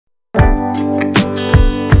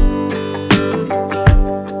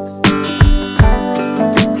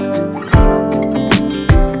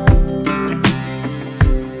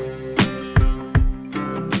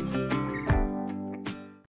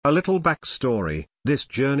A little backstory: this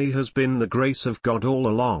journey has been the grace of God all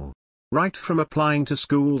along. Right from applying to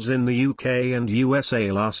schools in the UK and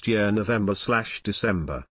USA last year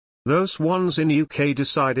November/December. Those ones in UK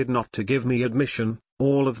decided not to give me admission,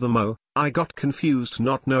 all of them. I got confused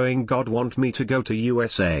not knowing God want me to go to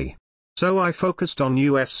USA. So I focused on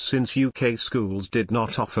US since UK schools did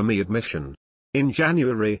not offer me admission. In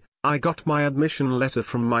January, I got my admission letter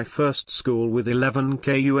from my first school with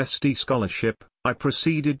 $11,000 USD scholarship. I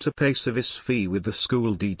proceeded to pay service fee with the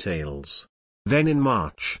school details. Then in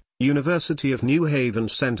March, University of New Haven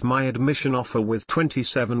sent my admission offer with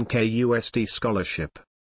 $27,000 USD scholarship.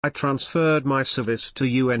 I transferred my service to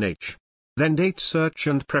UNH. Then date search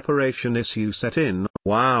and preparation issue set in.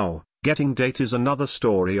 Wow, getting date is another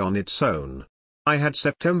story on its own. I had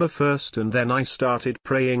September 1st and then I started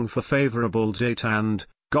praying for favorable date and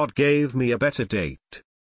God gave me a better date.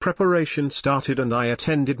 Preparation started and I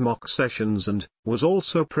attended mock sessions and was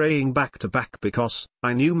also praying back to back because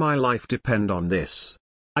I knew my life depend on this.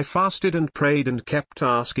 I fasted and prayed and kept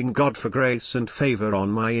asking God for grace and favor on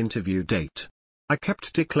my interview date. I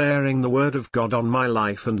kept declaring the word of God on my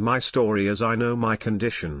life and my story as I know my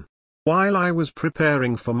condition. While I was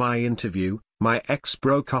preparing for my interview, my ex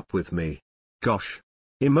broke up with me. Gosh.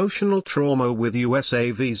 Emotional trauma with USA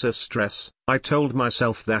visa stress. I told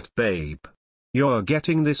myself that, babe, you're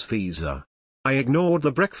getting this visa. I ignored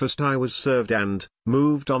the breakfast I was served and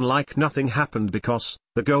moved on like nothing happened because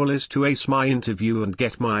the goal is to ace my interview and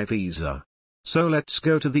get my visa. So let's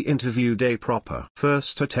go to the interview day proper.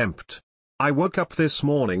 First attempt. I woke up this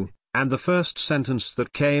morning, and the first sentence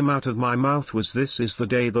that came out of my mouth was, "This is the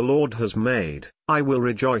day the Lord has made, I will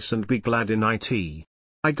rejoice and be glad in it."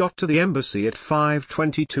 I got to the embassy at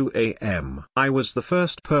 5:22 a.m. I was the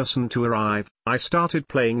first person to arrive. I started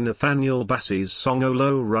playing Nathaniel Bassey's song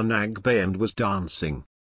Olo Runagbe and was dancing.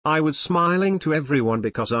 I was smiling to everyone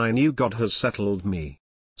because I knew God has settled me.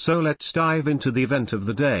 So let's dive into the event of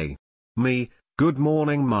the day. Me: good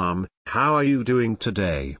morning mom, how are you doing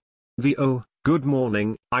today? VO: good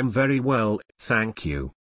morning, I'm very well, thank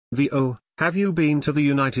you. VO: have you been to the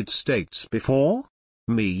United States before?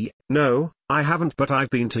 Me: no, I haven't, but I've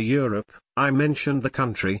been to Europe. I mentioned the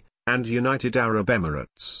country, and United Arab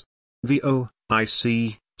Emirates. VO: I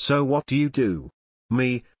see, so what do you do?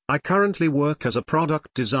 Me: I currently work as a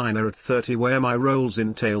product designer at 30 where my roles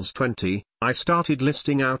entails 20. I started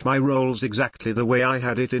listing out my roles exactly the way I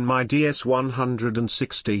had it in my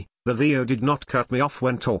DS-160. The VO did not cut me off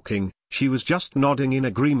when talking, she was just nodding in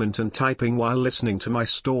agreement and typing while listening to my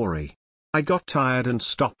story. I got tired and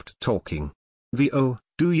stopped talking. VO: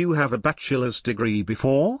 do you have a bachelor's degree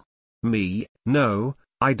before? Me: no,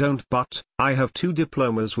 I don't, but I have 2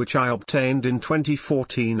 diplomas which I obtained in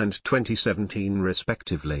 2014 and 2017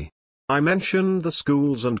 respectively. I mentioned the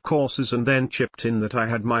schools and courses and then chipped in that I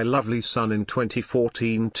had my lovely son in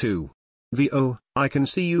 2014 too. VO: I can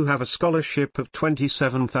see you have a scholarship of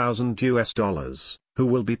 $27,000, who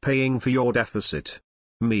will be paying for your deficit?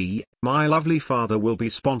 Me: my lovely father will be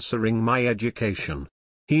sponsoring my education.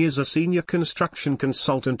 He is a senior construction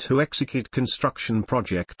consultant who execute construction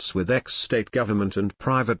projects with ex-state government and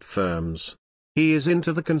private firms. He is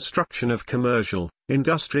into the construction of commercial,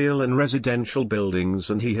 industrial and residential buildings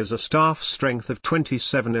and he has a staff strength of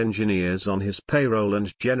 27 engineers on his payroll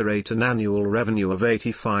and generate an annual revenue of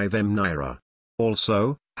 85 M Naira.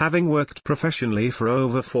 Also, having worked professionally for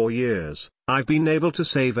over 4 years, I've been able to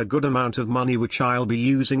save a good amount of money which I'll be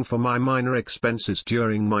using for my minor expenses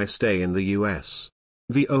during my stay in the US.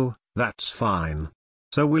 VO: that's fine.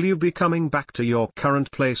 So will you be coming back to your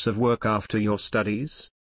current place of work after your studies?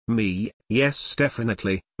 Me: yes,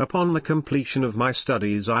 definitely. Upon the completion of my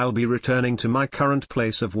studies I'll be returning to my current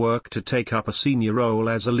place of work to take up a senior role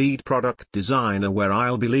as a lead product designer where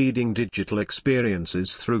I'll be leading digital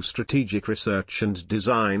experiences through strategic research and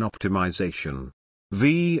design optimization.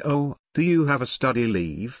 VO: do you have a study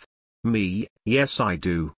leave? Me: yes I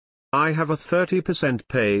do. I have a 30%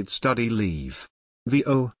 paid study leave.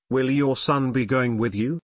 VO: will your son be going with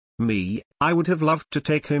you? Me: I would have loved to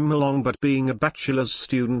take him along, but being a bachelor's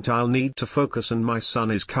student I'll need to focus and my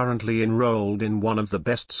son is currently enrolled in one of the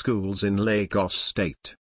best schools in Lagos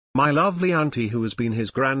State. My lovely auntie who has been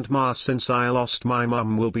his grandma since I lost my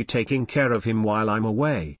mum will be taking care of him while I'm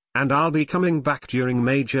away, and I'll be coming back during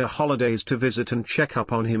major holidays to visit and check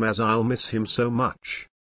up on him as I'll miss him so much.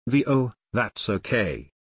 VO: that's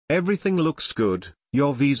okay. Everything looks good,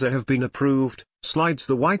 your visa have been approved, slides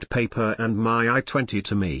the white paper and my I-20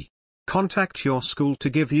 to me. Contact your school to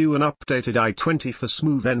give you an updated I-20 for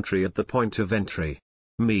smooth entry at the point of entry.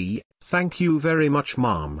 Me: thank you very much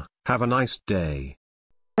mom, have a nice day.